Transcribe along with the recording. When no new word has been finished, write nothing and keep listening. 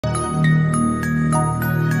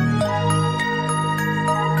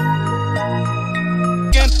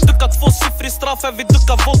tvåsiffrig straff, vi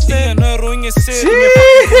duckar våldtäkt. Ingen hör och ingen ser, ingen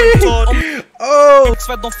fattar.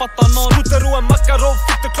 Sved, de fattar noll. Putter och en makarov,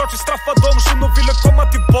 fick det klart vi straffar dem. Shuno ville komma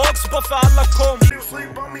tillbaks, bara för alla kom.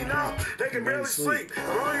 Sleep on me now, they can barely sleep.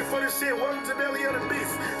 I'm ready for this shit, welcome to belly of the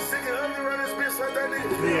beast. Sick and hungry around this bitch like that nigga.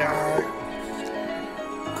 Yeah,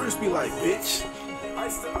 crispy like bitch.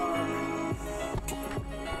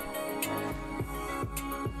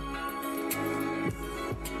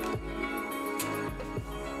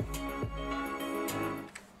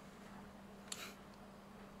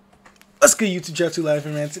 What's good, YouTube? Pt.32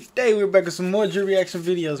 laughing, man. Today we're back with some more Drew reaction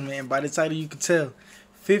videos, man. By the title you can tell,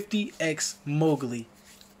 50x Moewgli,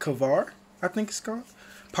 Kvar, I think it's called,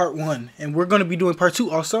 part 1, and we're gonna be doing part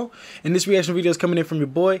 2 also. And this reaction video is coming in from your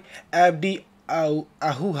boy Abdi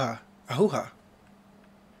Ahuha.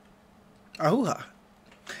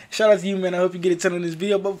 Shout out to you, man. I hope you get a ton on this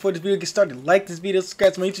video. But before this video gets started, like this video,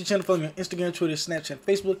 subscribe to my YouTube channel, follow me on Instagram, Twitter, Snapchat,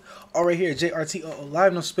 Facebook, all right here at JRTOO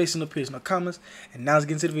Live. No space, no periods, no commas. And now let's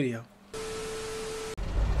get into the video.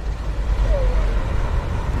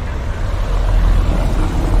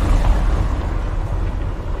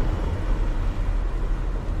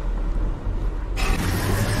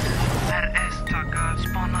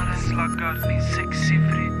 Min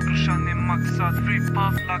sexsiffrig, brorsan är maxad.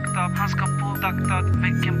 Rip-off, lagt up, han ska på daktad.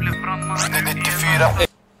 Väggen blev frammad. 94.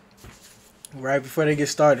 Right before they get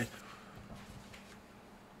started.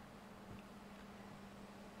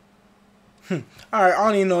 Alright, I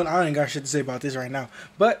don't even know, I ain't got shit to say about this right now.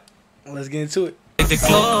 But, let's get into it. Det är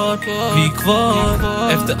klart, vi är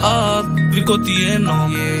kvar. Efter allt vi gått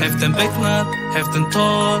igenom. Häften becknat, häften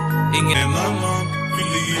tar. Ingen annan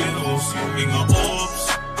vill ge oss. Inga obs.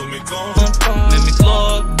 Med mitt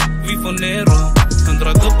lag, vi får ner dem.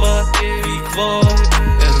 100 gubbar, vi är kvar.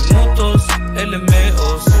 Är du mot oss, eller med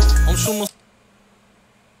oss? Om shuno...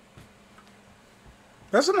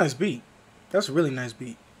 That's a nice beat. That's a really nice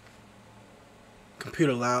beat.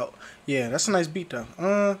 Computer loud. Yeah, that's a nice beat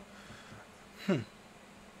though.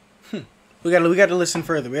 We gotta listen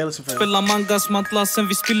further. We gotta listen further. Spela mangas mantla sen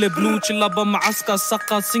vi spiller blod. Chilla bara med aska,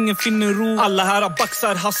 sacka, ingen finner ro. Alla här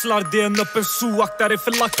baxar, hasslar, det är en öppen zoo. Akta dig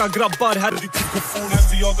för lacka grabbar. Här är mikrofonen,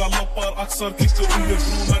 vi jagar loppar, axar, klickar under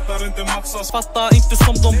bro. Mätar inte maxas, fatta inte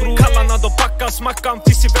som de bro. Kallarna då packas, mackan,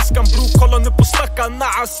 fisk i väskan bro. Kolla nu på stackan,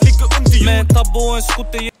 naas, ligger under jord. Med tabo, en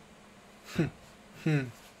skoter.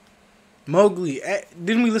 Moewgli.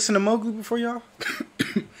 Didn't we listen to Moewgli before, y'all?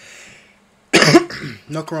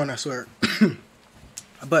 No corona, I swear.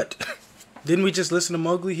 But didn't we just listen to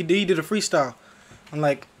Moewgli? He did a freestyle. I'm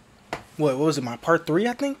like, what was it, my part 3,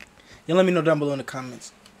 I think? Yeah, let me know down below in the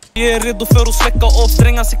comments. Jag är redo för att släcka av.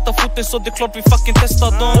 Stränga sikta foten så det är klart vi fucking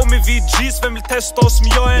testar dem. Och med vid G's, vem vill testa oss? Men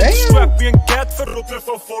jag är en strap i en gat för att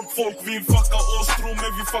träffa folk. Folk vill fucka oss, tro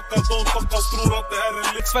men vi fuckar dem. Fuckas tror att det är en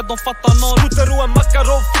lek. Sved, de fattar noll. Putter och en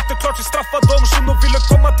makarov, fick det klart vi straffar dem. Shuno ville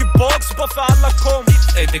komma tillbaks, bara för alla kom.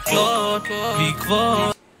 Är det klart, vi är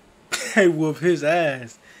kvar. Hey, whoop his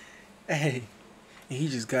ass. Hey, and he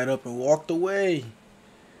just got up and walked away.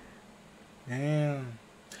 Damn.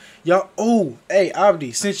 Y'all, oh, hey,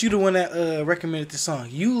 Abdi, since you the one that recommended this song,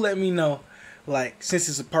 you let me know, like, since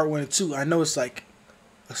it's a part 1 and 2, I know it's like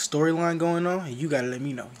a storyline going on, and you gotta let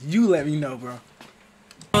me know. You let me know, bro.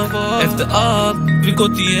 Efter allt vi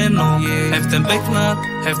gått igenom. Häften becknat,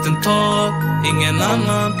 häften tar. Ingen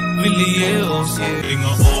annan vill ge oss.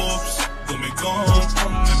 Inga obs, de är gone.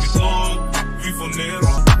 Med mitt lag, vi får ner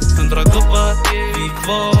dem. 100 gubbar, vi är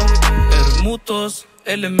kvar. Är du mot oss,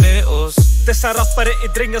 eller med oss? Dessa rappare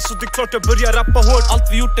är drängar så det är klart jag börjar rappa hårt.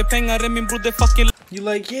 Allt vi gjort är pengar, är min bror, det fucking...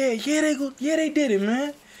 You like, yeah, they did it,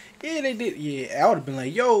 man. Yeah, they did. Yeah, I would have been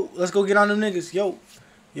like, yo, let's go get on them niggas. Yo,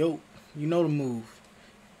 you know the move.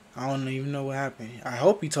 I don't even know what happened. I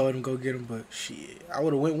hope he told him go get him, but shit, I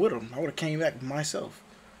would have went with him. I would have came back myself.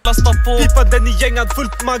 Lasta på, pipa den i gängad,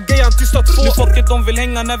 fullt maggejan, tystat två. Nu folket de vill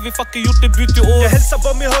hänga när vi fucking gjort det byt i år. Jag hälsar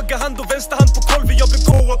bara med höger hand och vänster hand på kolven. Jag blir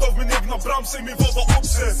gåad av min egna brams, i min vårda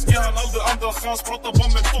obsess. Ge han aldrig andra chans, prata bara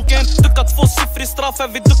med token. Ducka tvåsiffrig straff,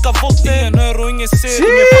 vi duckar våldtäkt. Ingen hör och ingen ser,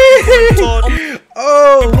 ingen fucking kommentar.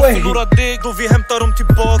 Oh, wait. Vi förlorar deg, då vi hämtar dem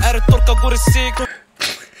tillbaka. Är det torka går det seg.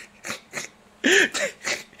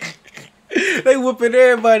 They whooping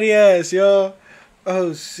everybody ass, y'all.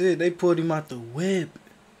 Oh shit, they pulled him out the whip.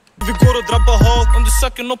 Vi går och drabbar hat, om du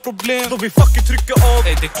söker något problem, då vi fucking trycker av.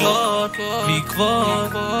 Är det klart, vi är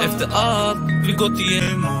kvar. Efter allt vi gått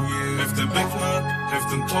igenom. Efter becknat,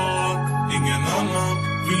 häften tar. Ingen annan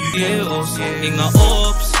vill ge oss. Inga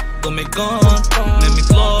obs, de är gone. Med mitt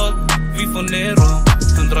lag, vi får ner dem.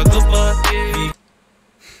 100 gubbar, vi...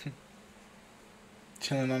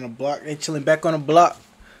 Chilling on the block, they chilling back on the block.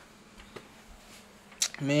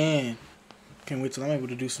 Man, can't wait till I'm able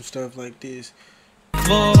to do some stuff like this.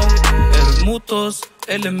 Kvar, mutos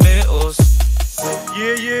eller med oss.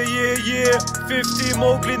 Yeah 50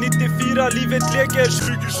 Moewgli 94, livet leker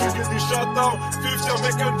 2020 det shutdown 50 jag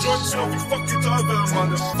veckar joints, jag vill fucking ta över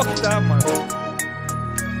mannen. Fuck that man.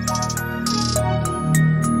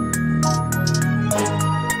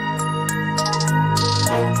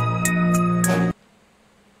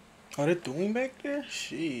 Oh, they're doing back there?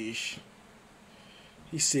 Sheesh.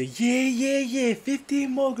 He said, yeah, 50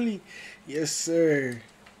 Moewgli. Yes, sir.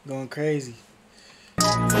 Going crazy.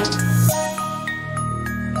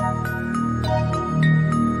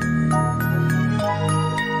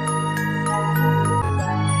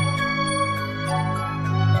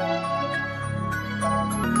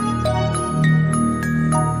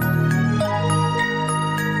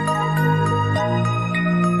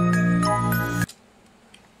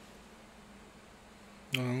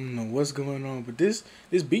 What's going on, but this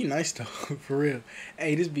beat nice though. For real.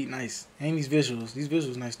 Hey, this beat nice, and these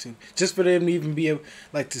visuals nice too, just for them to even be able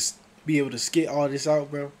to skit all this out,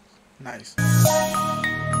 bro. Nice.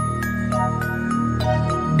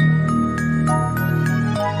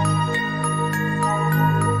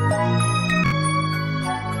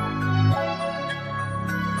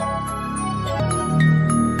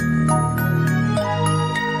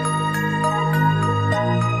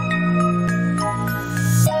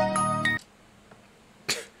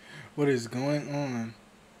 What is going on?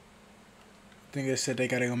 I think they said they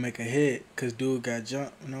gotta go make a hit because dude got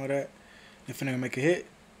jumped and all that. If they're gonna make a hit,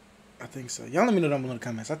 I think so. Y'all let me know down below in the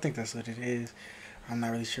comments. I think that's what it is. I'm not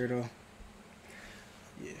really sure though.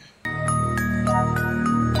 Yeah.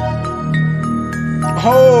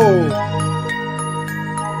 Oh!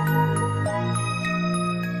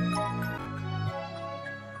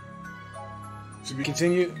 Should we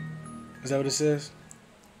continue? Is that what it says?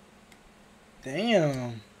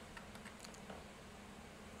 Damn.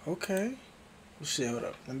 Okay. Well, shit, hold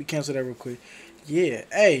up. Let me cancel that real quick. Yeah.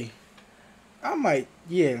 Hey. I might.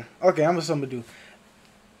 Yeah. Okay, I'm gonna do.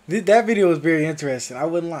 That video was very interesting. I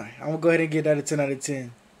wouldn't lie. I'm gonna go ahead and get that a 10 out of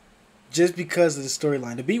 10. Just because of the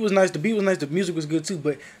storyline. The beat was nice. The music was good too.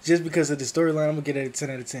 But just because of the storyline, I'm gonna get it a 10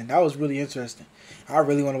 out of 10. That was really interesting. I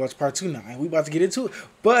really want to watch part 2 now. And we about to get into it.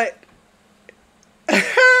 But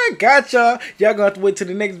got y'all. Y'all gonna have to wait till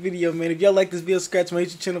the next video, man. If y'all like this video, subscribe to my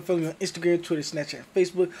YouTube channel. Follow me on Instagram, Twitter, Snapchat,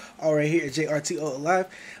 Facebook. All right here at JRTO Alive.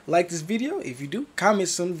 Like this video. If you do, comment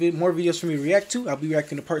some more videos for me to react to. I'll be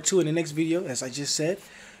reacting to part 2 in the next video, as I just said.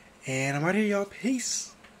 And I'm out here, y'all.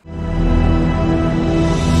 Peace.